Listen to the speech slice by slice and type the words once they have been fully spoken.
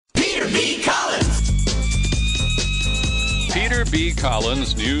B. Collins. Peter B.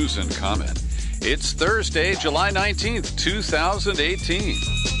 Collins, news and comment. It's Thursday, July 19th, 2018.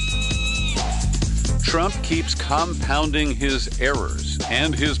 Trump keeps compounding his errors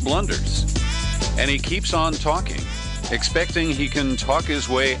and his blunders, and he keeps on talking, expecting he can talk his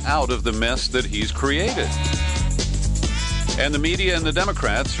way out of the mess that he's created. And the media and the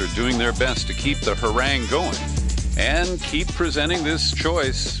Democrats are doing their best to keep the harangue going and keep presenting this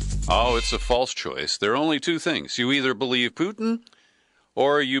choice. Oh, it's a false choice. There are only two things. You either believe Putin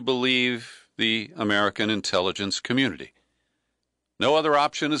or you believe the American intelligence community. No other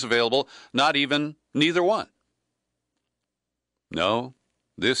option is available, not even neither one. No,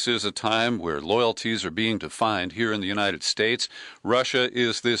 this is a time where loyalties are being defined here in the United States. Russia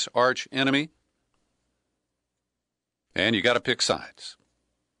is this arch enemy, and you got to pick sides.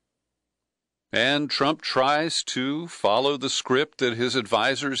 And Trump tries to follow the script that his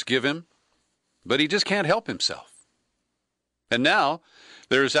advisors give him, but he just can't help himself. And now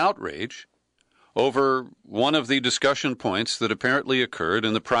there's outrage over one of the discussion points that apparently occurred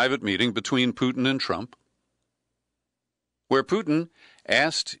in the private meeting between Putin and Trump, where Putin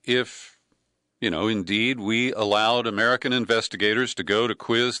asked if, indeed we allowed American investigators to go to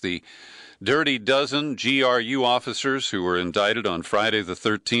quiz the dirty dozen GRU officers who were indicted on Friday the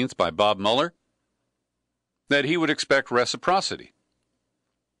 13th by Bob Mueller, that he would expect reciprocity.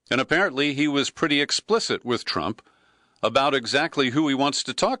 And apparently he was pretty explicit with Trump about exactly who he wants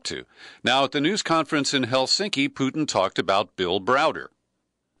to talk to. Now, at the news conference in Helsinki, Putin talked about Bill Browder.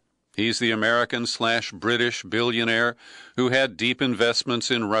 He's the American/British billionaire who had deep investments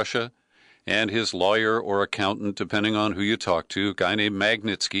in Russia, and his lawyer or accountant, depending on who you talk to, a guy named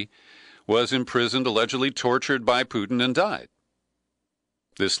Magnitsky, was imprisoned, allegedly tortured by Putin, and died.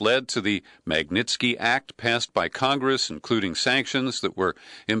 This led to the Magnitsky Act passed by Congress, including sanctions that were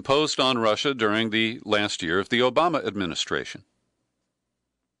imposed on Russia during the last year of the Obama administration.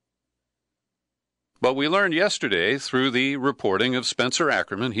 But we learned yesterday through the reporting of Spencer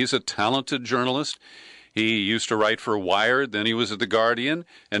Ackerman. He's a talented journalist. He used to write for Wired, then he was at The Guardian,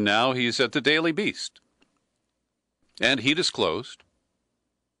 and now he's at the Daily Beast. And he disclosed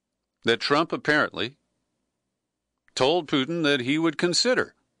that Trump apparently told Putin that he would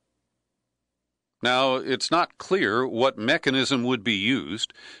consider. Now, it's not clear what mechanism would be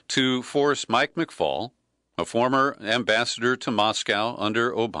used to force Mike McFaul, a former ambassador to Moscow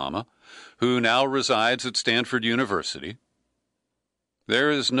under Obama, who now resides at Stanford University.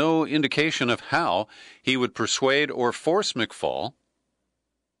 There is no indication of how he would persuade or force McFaul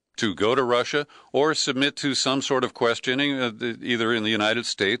to go to Russia or submit to some sort of questioning, either in the United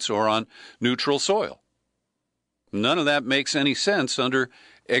States or on neutral soil. None of that makes any sense under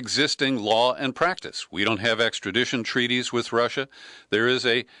existing law and practice. We don't have extradition treaties with Russia. There is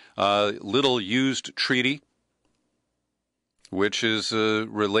a little-used treaty which is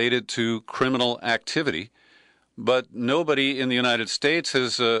related to criminal activity, but nobody in the United States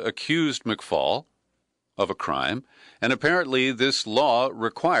has accused McFaul of a crime, and apparently this law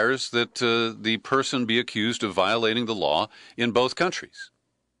requires that the person be accused of violating the law in both countries.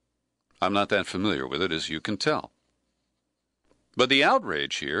 I'm not that familiar with it, as you can tell. But the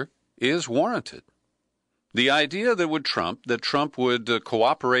outrage here is warranted. The idea that Trump would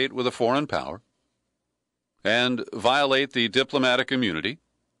cooperate with a foreign power and violate the diplomatic immunity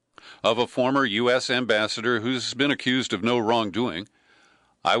of a former U.S. ambassador who's been accused of no wrongdoing.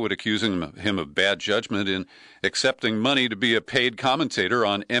 I would accuse him of bad judgment in accepting money to be a paid commentator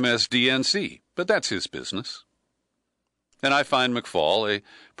on MSDNC, but that's his business. And I find McFaul a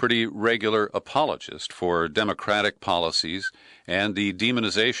pretty regular apologist for democratic policies and the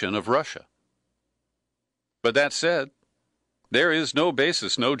demonization of Russia. But that said, there is no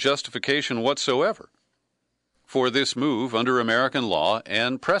basis, no justification whatsoever for this move under American law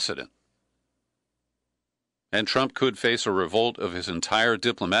and precedent. And Trump could face a revolt of his entire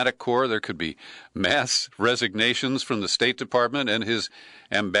diplomatic corps. There could be mass resignations from the State Department and his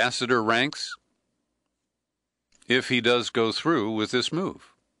ambassador ranks if he does go through with this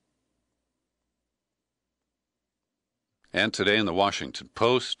move. And today in the Washington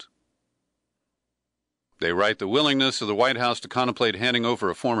Post, they write, the willingness of the White House to contemplate handing over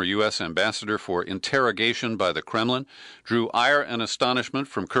a former U.S. ambassador for interrogation by the Kremlin drew ire and astonishment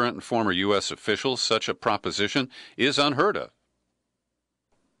from current and former U.S. officials. Such a proposition is unheard of.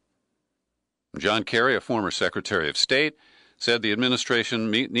 John Kerry, a former Secretary of State, said the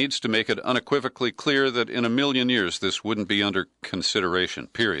administration needs to make it unequivocally clear that in a million years this wouldn't be under consideration,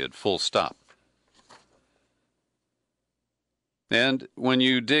 period, full stop. And when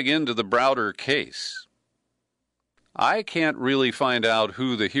you dig into the Browder case, I can't really find out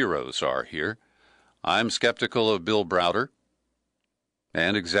who the heroes are here. I'm skeptical of Bill Browder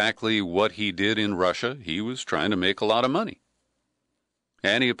and exactly what he did in Russia. He was trying to make a lot of money.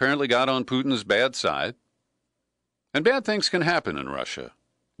 And he apparently got on Putin's bad side. And bad things can happen in Russia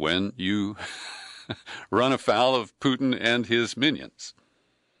when you run afoul of Putin and his minions.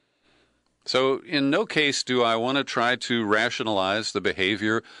 So in no case do I want to try to rationalize the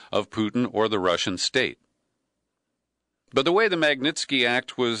behavior of Putin or the Russian state. But the way the Magnitsky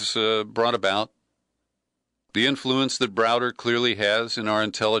Act was brought about, the influence that Browder clearly has in our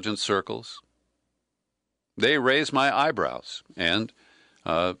intelligence circles, they raise my eyebrows. And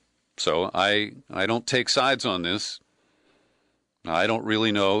so I don't take sides on this. I don't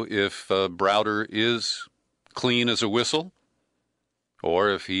really know if Browder is clean as a whistle,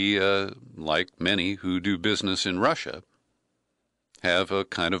 or if he, like many who do business in Russia, have a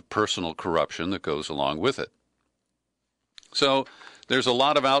kind of personal corruption that goes along with it. So there's a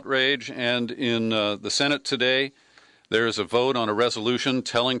lot of outrage, and in the Senate today, there is a vote on a resolution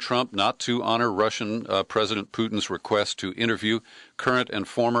telling Trump not to honor Russian President Putin's request to interview current and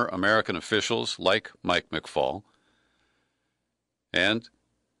former American officials like Mike McFaul. And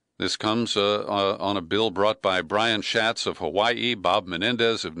this comes on a bill brought by Brian Schatz of Hawaii, Bob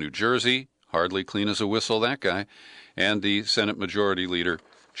Menendez of New Jersey, hardly clean as a whistle, that guy, and the Senate Majority Leader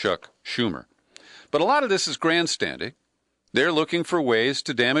Chuck Schumer. But a lot of this is grandstanding. They're looking for ways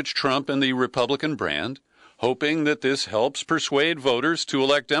to damage Trump and the Republican brand, hoping that this helps persuade voters to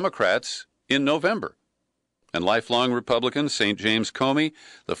elect Democrats in November. And lifelong Republican St. James Comey,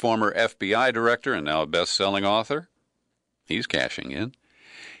 the former FBI director and now a best-selling author, he's cashing in.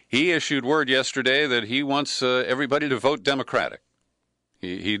 He issued word yesterday that he wants everybody to vote Democratic.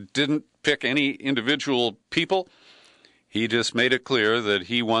 He didn't pick any individual people. He just made it clear that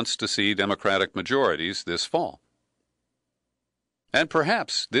he wants to see Democratic majorities this fall. And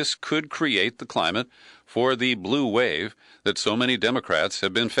perhaps this could create the climate for the blue wave that so many Democrats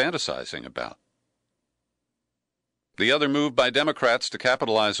have been fantasizing about. The other move by Democrats to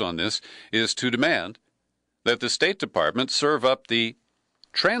capitalize on this is to demand that the State Department serve up the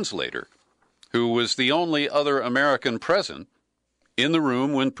translator, who was the only other American present in the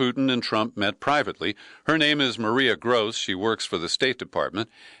room when Putin and Trump met privately. Her name is Maria Gross. She works for the State Department,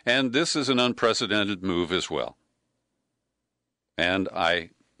 and this is an unprecedented move as well. And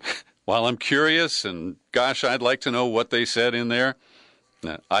while I'm curious, and gosh, I'd like to know what they said in there,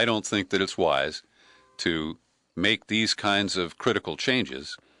 I don't think that it's wise to make these kinds of critical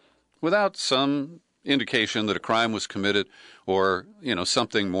changes without some indication that a crime was committed or,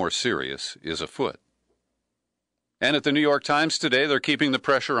 something more serious is afoot. And at the New York Times today, they're keeping the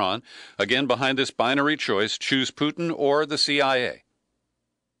pressure on, again behind this binary choice, choose Putin or the CIA.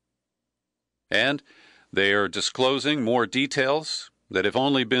 And they are disclosing more details that have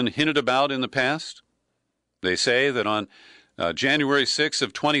only been hinted about in the past. They say that on January 6th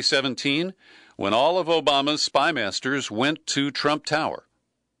of 2017, when all of Obama's spy masters went to Trump Tower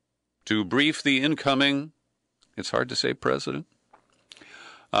to brief the incoming, it's hard to say president,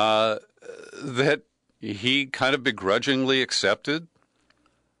 that he kind of begrudgingly accepted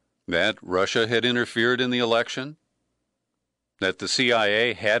that Russia had interfered in the election, that the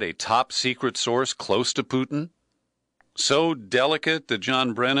CIA had a top secret source close to Putin, so delicate that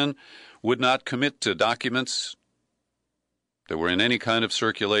John Brennan would not commit to documents that were in any kind of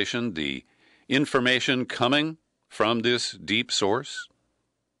circulation, the information coming from this deep source.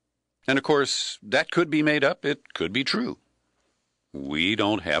 And of course, that could be made up, it could be true. We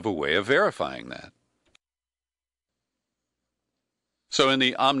don't have a way of verifying that. So in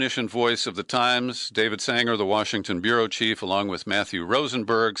the omniscient voice of the Times, David Sanger, the Washington bureau chief, along with Matthew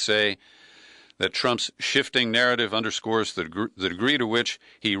Rosenberg, say that Trump's shifting narrative underscores the degree to which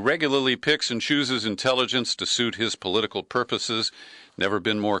he regularly picks and chooses intelligence to suit his political purposes. Never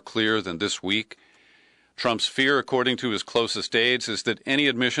been more clear than this week. Trump's fear, according to his closest aides, is that any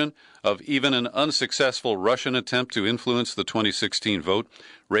admission of even an unsuccessful Russian attempt to influence the 2016 vote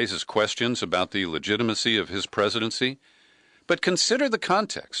raises questions about the legitimacy of his presidency. But consider the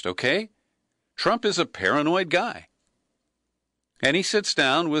context, okay? Trump is a paranoid guy. And he sits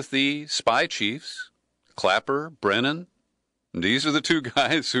down with the spy chiefs, Clapper, Brennan. These are the two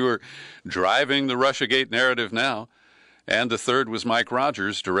guys who are driving the Russiagate narrative now. And the third was Mike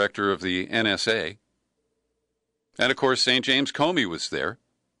Rogers, director of the NSA. And, of course, St. James Comey was there.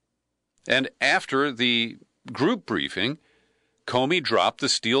 And after the group briefing, Comey dropped the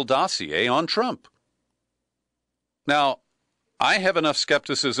Steele dossier on Trump. Now, I have enough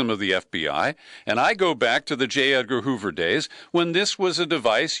skepticism of the FBI, and I go back to the J. Edgar Hoover days when this was a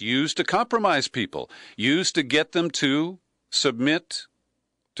device used to compromise people, used to get them to submit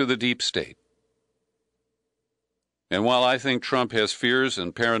to the deep state. And while I think Trump has fears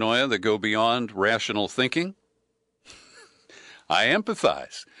and paranoia that go beyond rational thinking, I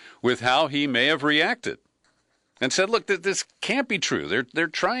empathize with how he may have reacted and said, look, this can't be true. They're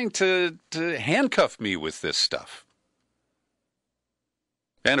trying to handcuff me with this stuff.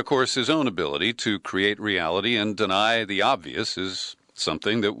 And, of course, his own ability to create reality and deny the obvious is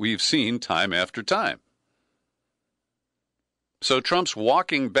something that we've seen time after time. So Trump's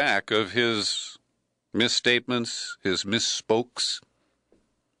walking back of his misstatements, his misspokes,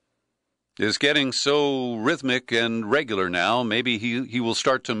 is getting so rhythmic and regular now, maybe he will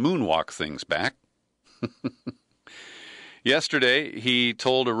start to moonwalk things back. Yesterday, he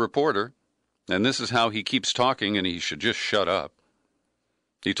told a reporter, and this is how he keeps talking and he should just shut up.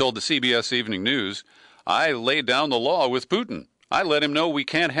 He told the CBS Evening News, I laid down the law with Putin. I let him know we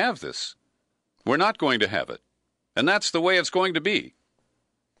can't have this. We're not going to have it. And that's the way it's going to be.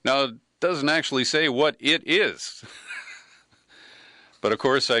 Now, it doesn't actually say what it is. But, of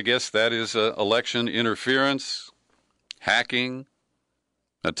course, I guess that is election interference, hacking,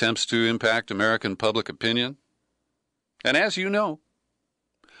 attempts to impact American public opinion. And as you know,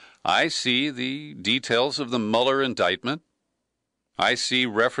 I see the details of the Mueller indictment. I see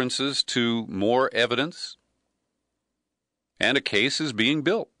references to more evidence, and a case is being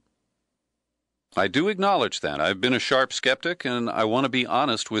built. I do acknowledge that. I've been a sharp skeptic, and I want to be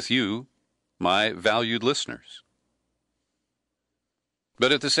honest with you, my valued listeners.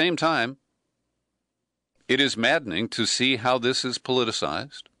 But at the same time, it is maddening to see how this is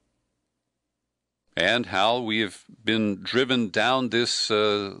politicized and how we have been driven down this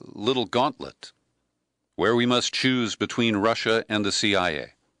little gauntlet where we must choose between Russia and the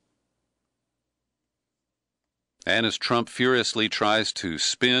CIA. And as Trump furiously tries to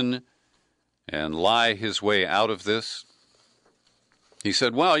spin and lie his way out of this, he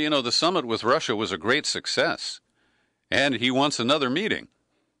said, well, you know, the summit with Russia was a great success, and he wants another meeting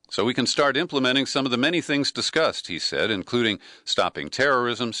so we can start implementing some of the many things discussed, he said, including stopping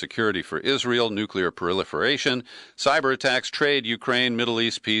terrorism, security for Israel, nuclear proliferation, cyber attacks, trade, Ukraine, Middle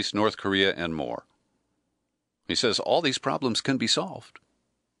East peace, North Korea, and more. He says all these problems can be solved.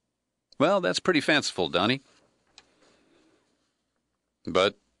 Well, that's pretty fanciful, Donnie.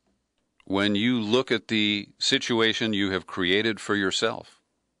 But when you look at the situation you have created for yourself,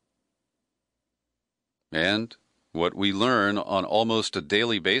 and what we learn on almost a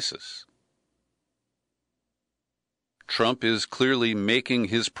daily basis, Trump is clearly making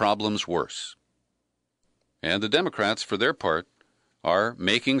his problems worse. And the Democrats, for their part, are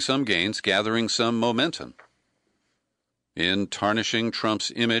making some gains, gathering some momentum in tarnishing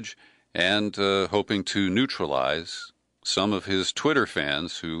Trump's image and hoping to neutralize some of his Twitter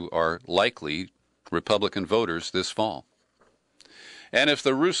fans who are likely Republican voters this fall. And if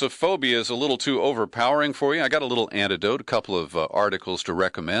the Russophobia is a little too overpowering for you, I got a little antidote, a couple of articles to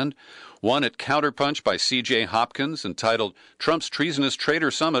recommend. One at Counterpunch by C.J. Hopkins entitled Trump's Treasonous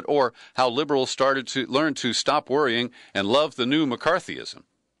Traitor Summit, or How Liberals Started to Learn to Stop Worrying and Love the New McCarthyism.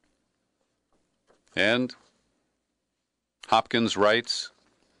 And Hopkins writes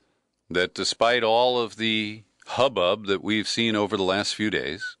that despite all of the hubbub that we've seen over the last few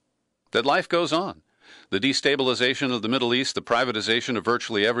days, that life goes on. The destabilization of the Middle East, the privatization of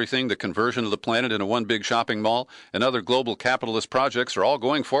virtually everything, the conversion of the planet into one big shopping mall, and other global capitalist projects are all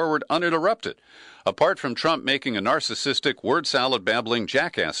going forward uninterrupted. Apart from Trump making a narcissistic, word salad babbling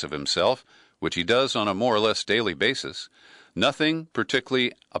jackass of himself, which he does on a more or less daily basis, nothing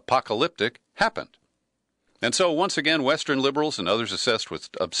particularly apocalyptic happened. And so, once again, Western liberals and others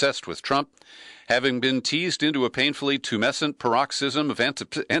obsessed with Trump, having been teased into a painfully tumescent paroxysm of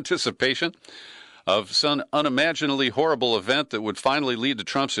anticipation of some unimaginably horrible event that would finally lead to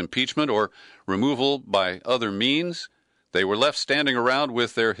Trump's impeachment or removal by other means, they were left standing around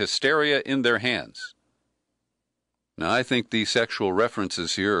with their hysteria in their hands. Now, I think the sexual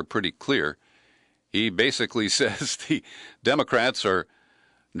references here are pretty clear. He basically says the Democrats are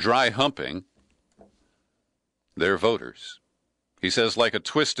dry humping their voters. He says, like a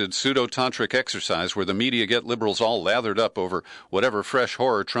twisted pseudo-tantric exercise where the media get liberals all lathered up over whatever fresh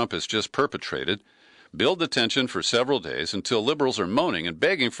horror Trump has just perpetrated, build the tension for several days until liberals are moaning and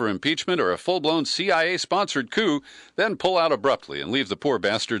begging for impeachment or a full-blown CIA-sponsored coup, then pull out abruptly and leave the poor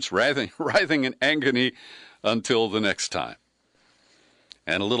bastards writhing in agony until the next time.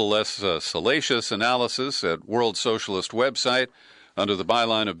 And a little less salacious analysis at World Socialist website under the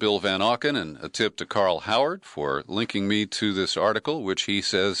byline of Bill Van Auken, and a tip to Carl Howard for linking me to this article, which he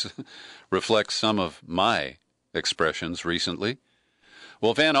says reflects some of my expressions recently.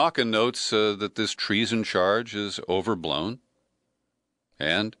 Well, Van Auken notes that this treason charge is overblown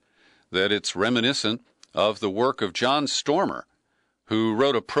and that it's reminiscent of the work of John Stormer, who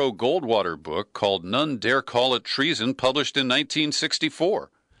wrote a pro-Goldwater book called None Dare Call It Treason, published in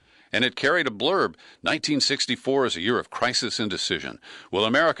 1964. And it carried a blurb, 1964 is a year of crisis and decision. Will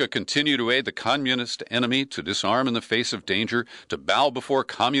America continue to aid the communist enemy, to disarm in the face of danger, to bow before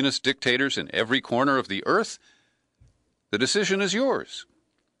communist dictators in every corner of the earth? The decision is yours.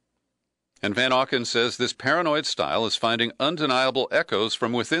 And Van Auken says this paranoid style is finding undeniable echoes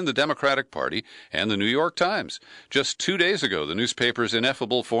from within the Democratic Party and the New York Times. Just 2 days ago, the newspaper's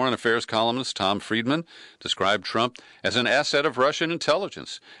ineffable foreign affairs columnist Tom Friedman described Trump as an asset of Russian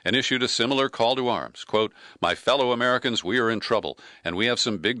intelligence and issued a similar call to arms. Quote, "My fellow Americans, we are in trouble, and we have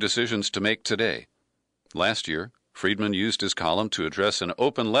some big decisions to make today." Last year, Friedman used his column to address an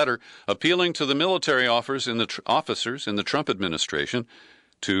open letter appealing to the military officers in the Trump administration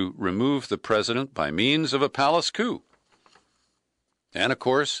to remove the president by means of a palace coup. And of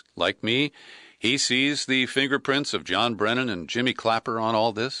course, like me, he sees the fingerprints of John Brennan and Jimmy Clapper on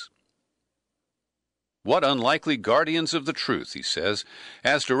all this. What unlikely guardians of the truth, he says.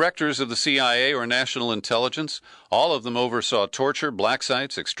 As directors of the CIA or National Intelligence, all of them oversaw torture, black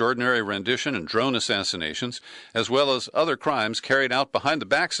sites, extraordinary rendition, and drone assassinations, as well as other crimes carried out behind the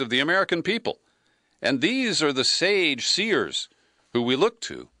backs of the American people. And these are the sage seers who we look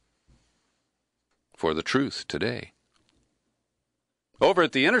to for the truth today. Over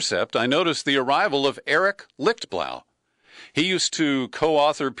at The Intercept, I noticed the arrival of Eric Lichtblau. He used to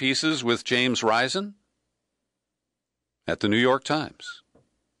co-author pieces with James Risen at the New York Times.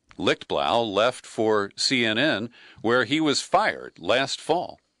 Lichtblau left for CNN, where he was fired last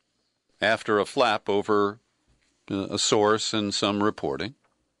fall after a flap over a source and some reporting.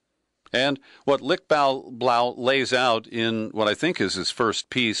 And what Lichtblau lays out in what I think is his first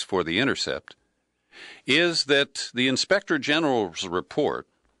piece for The Intercept is that the Inspector General's report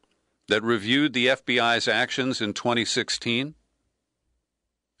that reviewed the FBI's actions in 2016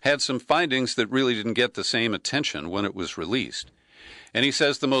 had some findings that really didn't get the same attention when it was released. And he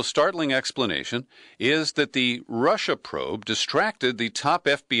says the most startling explanation is that the Russia probe distracted the top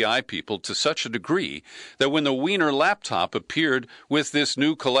FBI people to such a degree that when the Wiener laptop appeared with this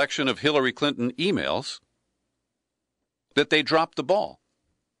new collection of Hillary Clinton emails, that they dropped the ball.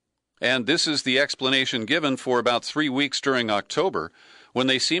 And this is the explanation given for about 3 weeks during October, when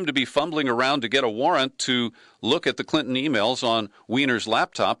they seemed to be fumbling around to get a warrant to look at the Clinton emails on Wiener's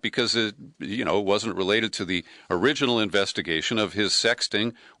laptop because it, wasn't related to the original investigation of his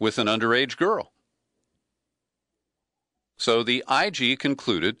sexting with an underage girl. So the IG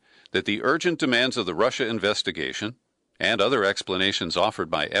concluded that the urgent demands of the Russia investigation and other explanations offered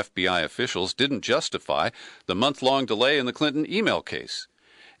by FBI officials didn't justify the month-long delay in the Clinton email case.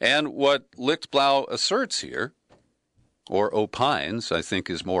 And what Lichtblau asserts here, or opines, I think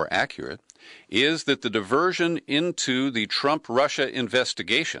is more accurate, is that the diversion into the Trump-Russia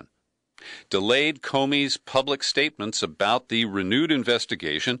investigation delayed Comey's public statements about the renewed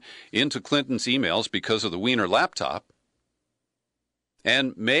investigation into Clinton's emails because of the Wiener laptop,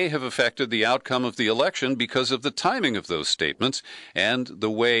 and may have affected the outcome of the election because of the timing of those statements and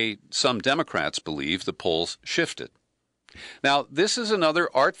the way some Democrats believe the polls shifted. Now, this is another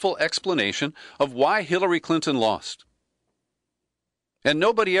artful explanation of why Hillary Clinton lost. And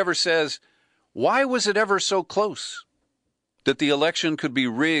nobody ever says, why was it ever so close? That the election could be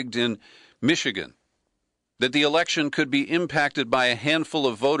rigged in Michigan. That the election could be impacted by a handful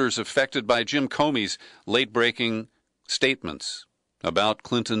of voters affected by Jim Comey's late-breaking statements about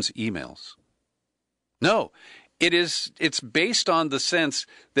Clinton's emails. No, it's based on the sense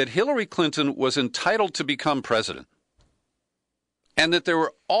that Hillary Clinton was entitled to become president. And that there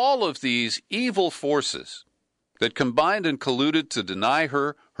were all of these evil forces that combined and colluded to deny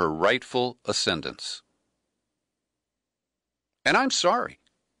her her rightful ascendance. And I'm sorry.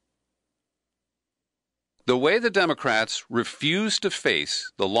 The way the Democrats refused to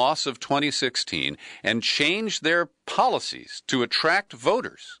face the loss of 2016 and change their policies to attract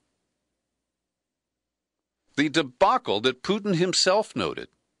voters, the debacle that Putin himself noted,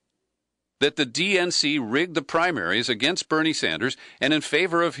 that the DNC rigged the primaries against Bernie Sanders and in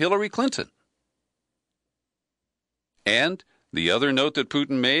favor of Hillary Clinton. And the other note that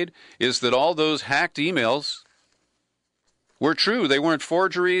Putin made is that all those hacked emails were true. They weren't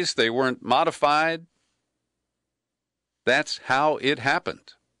forgeries. They weren't modified. That's how it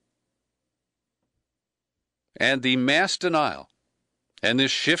happened. And the mass denial And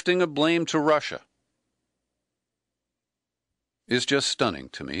this shifting of blame to Russia is just stunning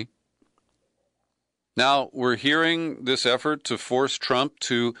to me. Now, we're hearing this effort to force Trump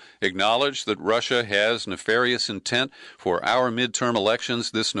to acknowledge that Russia has nefarious intent for our midterm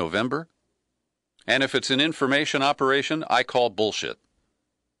elections this November. And if it's an information operation, I call bullshit.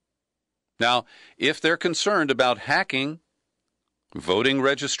 Now, if they're concerned about hacking voting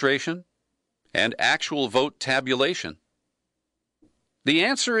registration and actual vote tabulation, the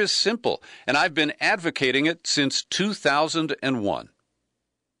answer is simple, and I've been advocating it since 2001.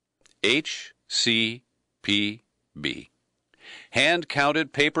 HCPB.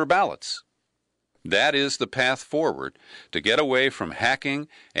 Hand-counted paper ballots. That is the path forward to get away from hacking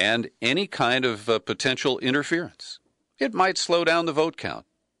and any kind of potential interference. It might slow down the vote count.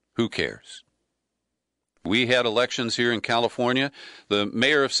 Who cares? We had elections here in California. The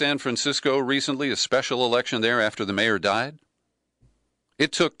mayor of San Francisco recently, a special election there after the mayor died.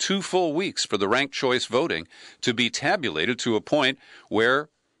 It took 2 full weeks for the ranked choice voting to be tabulated to a point where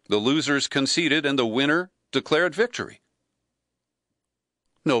the losers conceded and the winner declared victory.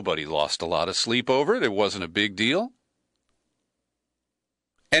 Nobody lost a lot of sleep over it. It wasn't a big deal.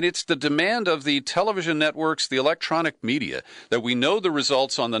 And it's the demand of the television networks, the electronic media, that we know the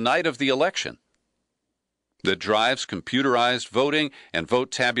results on the night of the election that drives computerized voting and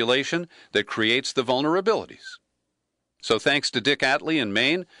vote tabulation that creates the vulnerabilities. So thanks to Dick Atlee in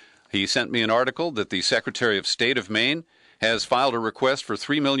Maine, he sent me an article that the Secretary of State of Maine has filed a request for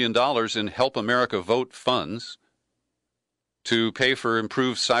 $3 million in Help America Vote funds to pay for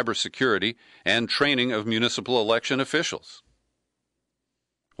improved cybersecurity and training of municipal election officials.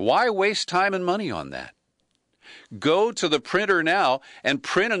 Why waste time and money on that? Go to the printer now and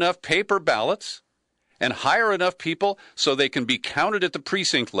print enough paper ballots and hire enough people so they can be counted at the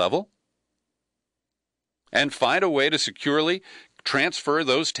precinct level, and find a way to securely transfer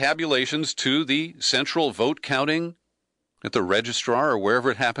those tabulations to the central vote counting at the registrar or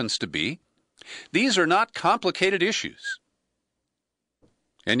wherever it happens to be. These are not complicated issues.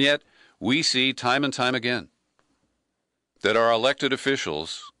 And yet, we see time and time again that our elected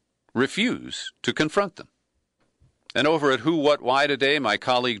officials refuse to confront them. And over at Who, What, Why Today, my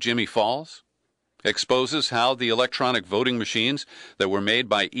colleague Jimmy Falls exposes how the electronic voting machines that were made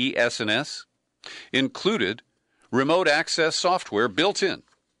by ES&S included remote access software built in.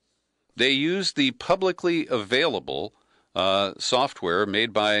 They used the publicly available software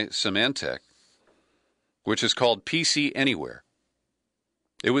made by Symantec, which is called PC Anywhere.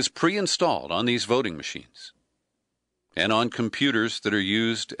 It was pre-installed on these voting machines and on computers that are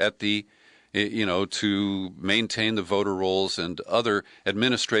used at the, to maintain the voter rolls and other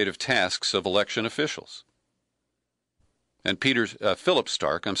administrative tasks of election officials. And Philip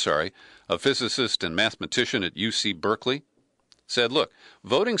Stark, a physicist and mathematician at UC Berkeley, said, look,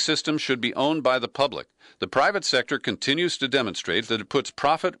 voting systems should be owned by the public. The private sector continues to demonstrate that it puts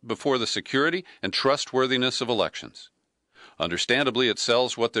profit before the security and trustworthiness of elections. Understandably, it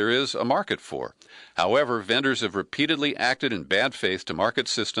sells what there is a market for. However, vendors have repeatedly acted in bad faith to market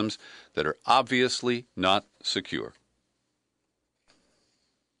systems that are obviously not secure.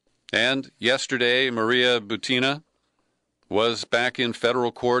 And yesterday, Maria Butina was back in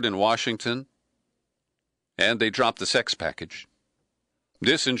federal court in Washington, and they dropped the sex package.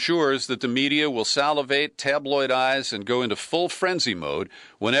 This ensures that the media will salivate, tabloidize, and go into full frenzy mode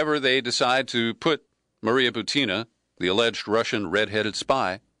whenever they decide to put Maria Butina, the alleged Russian red-headed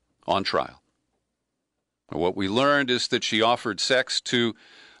spy, on trial. What we learned is that she offered sex to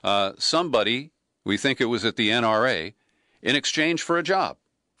somebody, we think it was at the NRA, in exchange for a job.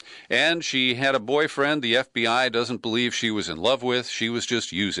 And she had a boyfriend the FBI doesn't believe she was in love with. She was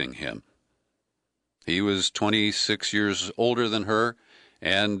just using him. He was 26 years older than her,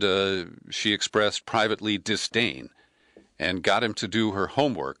 and she expressed privately disdain and got him to do her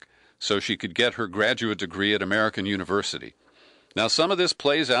homework so she could get her graduate degree at American University. Now, some of this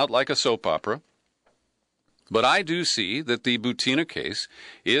plays out like a soap opera, but I do see that the Butina case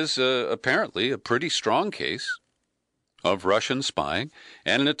is apparently a pretty strong case of Russian spying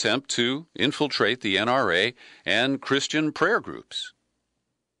and an attempt to infiltrate the NRA and Christian prayer groups.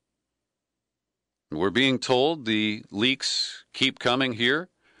 We're being told the leaks keep coming here.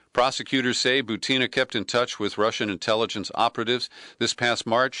 Prosecutors say Butina kept in touch with Russian intelligence operatives. This past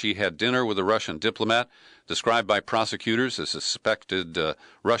March, she had dinner with a Russian diplomat, described by prosecutors as a suspected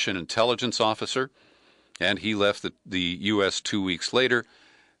Russian intelligence officer, and he left the U.S. 2 weeks later.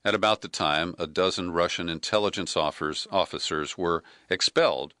 At about the time, a dozen Russian intelligence officers were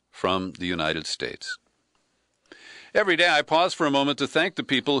expelled from the United States. Every day I pause for a moment to thank the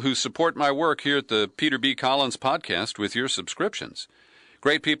people who support my work here at the Peter B. Collins Podcast with your subscriptions.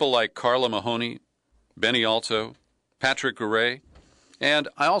 Great people like Carla Mahoney, Benny Alto, Patrick Garay, and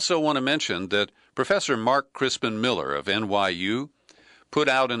I also want to mention that Professor Mark Crispin Miller of NYU put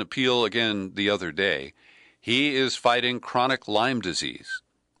out an appeal again the other day. He is fighting chronic Lyme disease,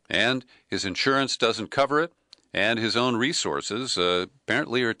 and his insurance doesn't cover it, and his own resources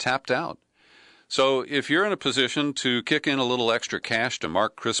apparently are tapped out. So if you're in a position to kick in a little extra cash to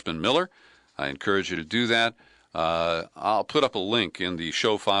Mark Crispin Miller, I encourage you to do that. I'll put up a link in the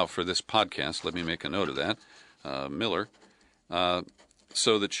show file for this podcast. Let me make a note of that, Miller,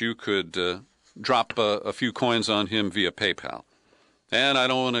 so that you could drop a few coins on him via PayPal. And I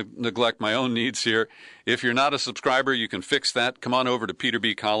don't want to neglect my own needs here. If you're not a subscriber, you can fix that. Come on over to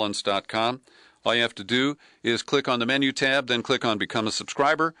peterbcollins.com. All you have to do is click on the menu tab, then click on Become a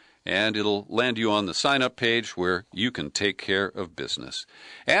Subscriber, and it'll land you on the sign-up page where you can take care of business.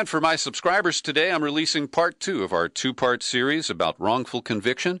 And for my subscribers today, I'm releasing part 2 of our 2-part series about wrongful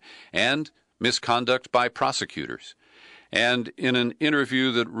conviction and misconduct by prosecutors. And in an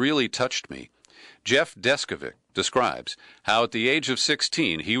interview that really touched me, Jeff Deskovic describes how at the age of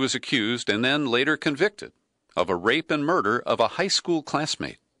 16 he was accused and then later convicted of a rape and murder of a high school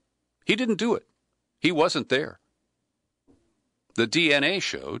classmate. He didn't do it. He wasn't there. The DNA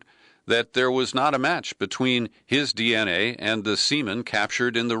showed that there was not a match between his DNA and the semen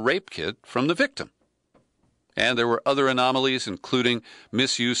captured in the rape kit from the victim. And there were other anomalies, including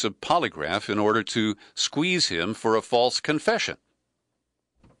misuse of polygraph in order to squeeze him for a false confession.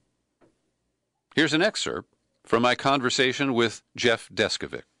 Here's an excerpt from my conversation with Jeff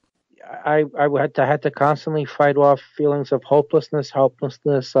Deskovic. I had to constantly fight off feelings of hopelessness,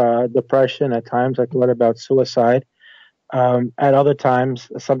 depression. At times I thought about suicide. At other times,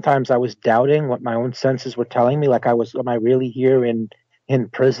 sometimes I was doubting what my own senses were telling me, like am I really here in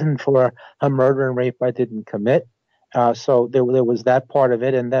prison for a murder and rape I didn't commit? So there was that part of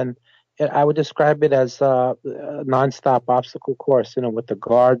it. And then I would describe it as a nonstop obstacle course, with the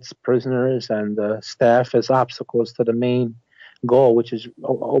guards, prisoners, and the staff as obstacles to the main goal, which is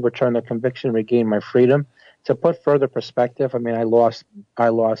overturn the conviction, regain my freedom. To put further perspective, I mean, I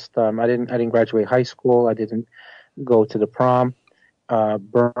didn't graduate high school. I didn't go to the prom.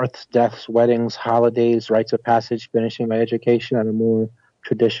 Births, deaths, weddings, holidays, rites of passage, finishing my education at a more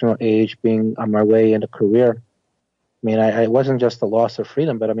traditional age, being on my way in a career. I mean, it wasn't just the loss of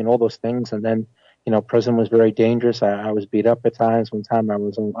freedom, but I mean, all those things. And then, prison was very dangerous. I was beat up at times. One time I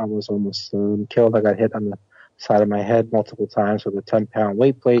was almost killed. I got hit on the side of my head multiple times with a 10-pound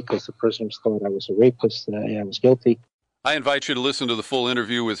weight plate because the prisoners thought I was a rapist. I was guilty. I invite you to listen to the full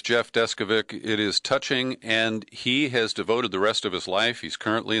interview with Jeff Deskovic. It is touching, and he has devoted the rest of his life, he's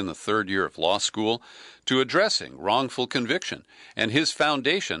currently in the 3rd year of law school, to addressing wrongful conviction. And his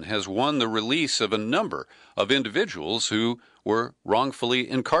foundation has won the release of a number of individuals who were wrongfully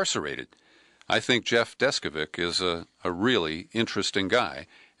incarcerated. I think Jeff Deskovic is a really interesting guy,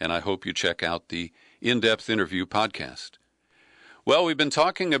 and I hope you check out the in-depth interview podcast. Well, we've been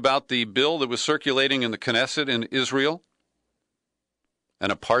talking about the bill that was circulating in the Knesset in Israel, an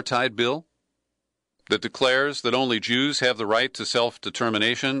apartheid bill that declares that only Jews have the right to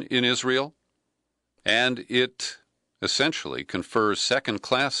self-determination in Israel, and it essentially confers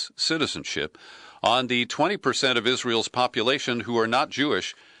second-class citizenship on the 20% of Israel's population who are not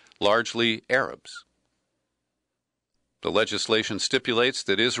Jewish, largely Arabs. The legislation stipulates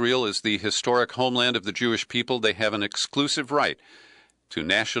that Israel is the historic homeland of the Jewish people. They have an exclusive right to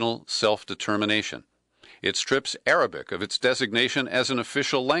national self-determination. It strips Arabic of its designation as an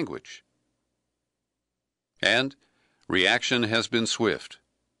official language. And reaction has been swift.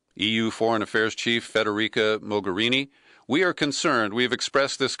 EU Foreign Affairs Chief Federica Mogherini, we are concerned. We have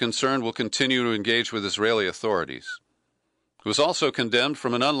expressed this concern. We'll continue to engage with Israeli authorities. It was also condemned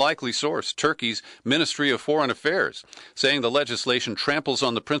from an unlikely source, Turkey's Ministry of Foreign Affairs, saying the legislation tramples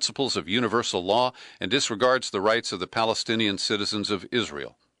on the principles of universal law and disregards the rights of the Palestinian citizens of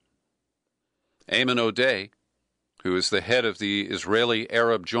Israel. Ayman Odeh, who is the head of the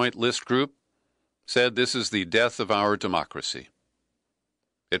Israeli-Arab Joint List Group, said this is the death of our democracy.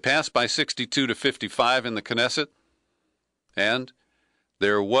 It passed by 62 to 55 in the Knesset, and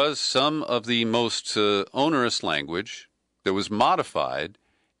there was some of the most onerous language that was modified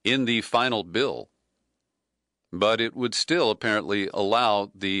in the final bill, but it would still apparently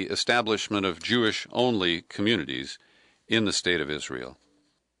allow the establishment of Jewish-only communities in the state of Israel.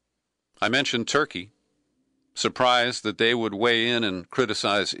 I mentioned Turkey, surprised that they would weigh in and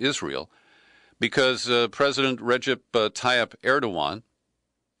criticize Israel, because President Recep Tayyip Erdogan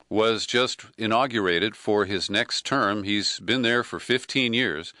was just inaugurated for his next term. He's been there for 15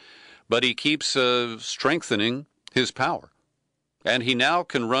 years, but he keeps strengthening his power. And he now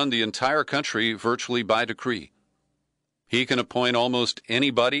can run the entire country virtually by decree. He can appoint almost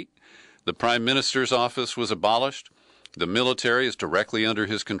anybody. The Prime Minister's office was abolished. The military is directly under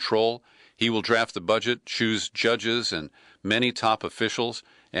his control. He will draft the budget, choose judges and many top officials,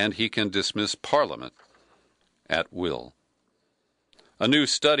 and he can dismiss Parliament at will. A new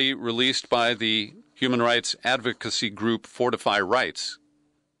study released by the human rights advocacy group Fortify Rights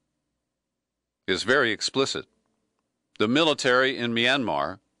is very explicit. The military in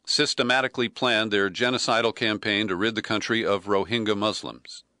Myanmar systematically planned their genocidal campaign to rid the country of Rohingya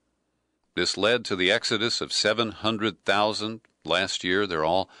Muslims. This led to the exodus of 700,000 last year. They're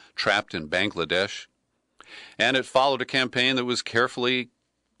all trapped in Bangladesh. And it followed a campaign that was carefully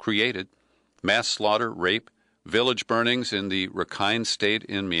created: mass slaughter, rape, village burnings in the Rakhine state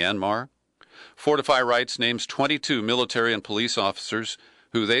in Myanmar. Fortify Rights names 22 military and police officers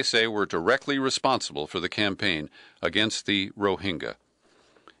who they say were directly responsible for the campaign against the Rohingya.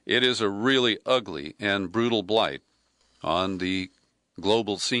 It is a really ugly and brutal blight on the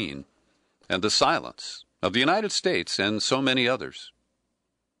global scene, and the silence of the United States and so many others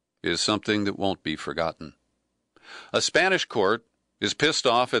is something that won't be forgotten. A Spanish court is pissed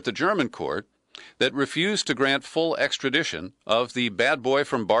off at the German court that refused to grant full extradition of the bad boy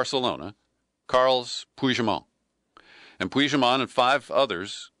from Barcelona, Carles Puigdemont. And Puigdemont and 5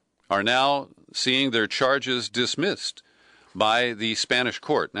 others are now seeing their charges dismissed by the Spanish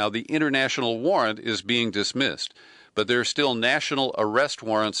court. Now, the international warrant is being dismissed, but there are still national arrest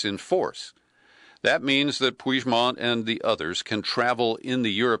warrants in force. That means that Puigdemont and the others can travel in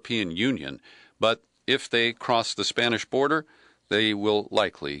the European Union, but if they cross the Spanish border, they will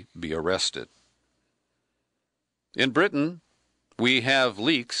likely be arrested. In Britain, we have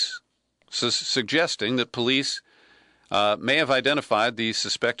leaks suggesting that police may have identified the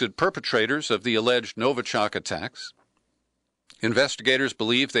suspected perpetrators of the alleged Novichok attacks. Investigators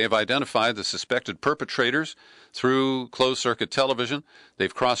believe they have identified the suspected perpetrators through closed-circuit television.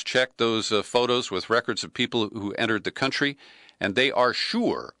 They've cross-checked those photos with records of people who entered the country, and they are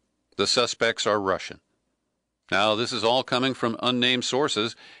sure the suspects are Russian. Now, this is all coming from unnamed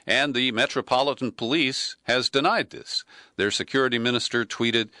sources, and the Metropolitan Police has denied this. Their security minister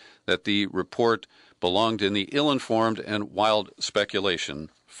tweeted that the report belonged in the ill-informed and wild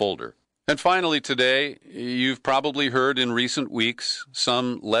speculation folder. And finally today, you've probably heard in recent weeks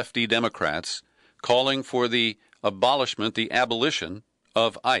some lefty Democrats calling for the abolition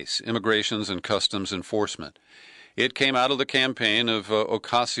of ICE, Immigrations and Customs Enforcement. It came out of the campaign of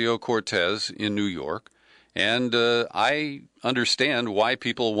Ocasio-Cortez in New York, and I understand why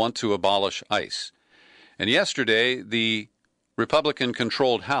people want to abolish ICE. And yesterday, the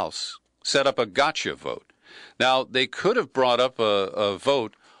Republican-controlled House set up a gotcha vote. Now, they could have brought up a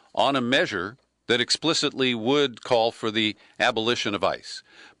vote on a measure that explicitly would call for the abolition of ICE.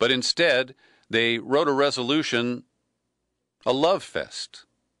 But instead, they wrote a resolution, a love fest,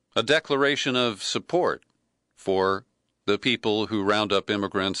 a declaration of support for the people who round up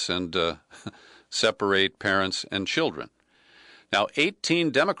immigrants and separate parents and children. Now,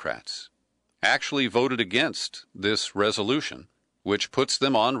 18 Democrats actually voted against this resolution, which puts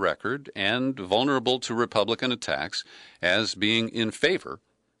them on record and vulnerable to Republican attacks as being in favor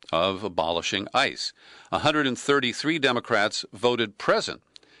of abolishing ICE. 133 Democrats voted present,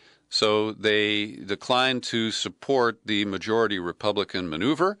 so they declined to support the majority Republican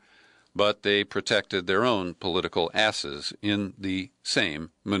maneuver, but they protected their own political asses in the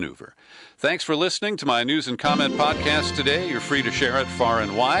same maneuver. Thanks for listening to my News and Comment podcast today. You're free to share it far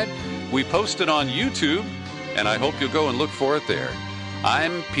and wide. We post it on YouTube, and I hope you'll go and look for it there.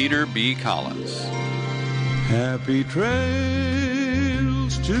 I'm Peter B. Collins. Happy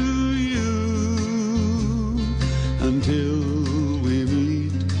trails to you until we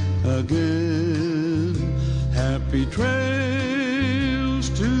meet again. Happy trails.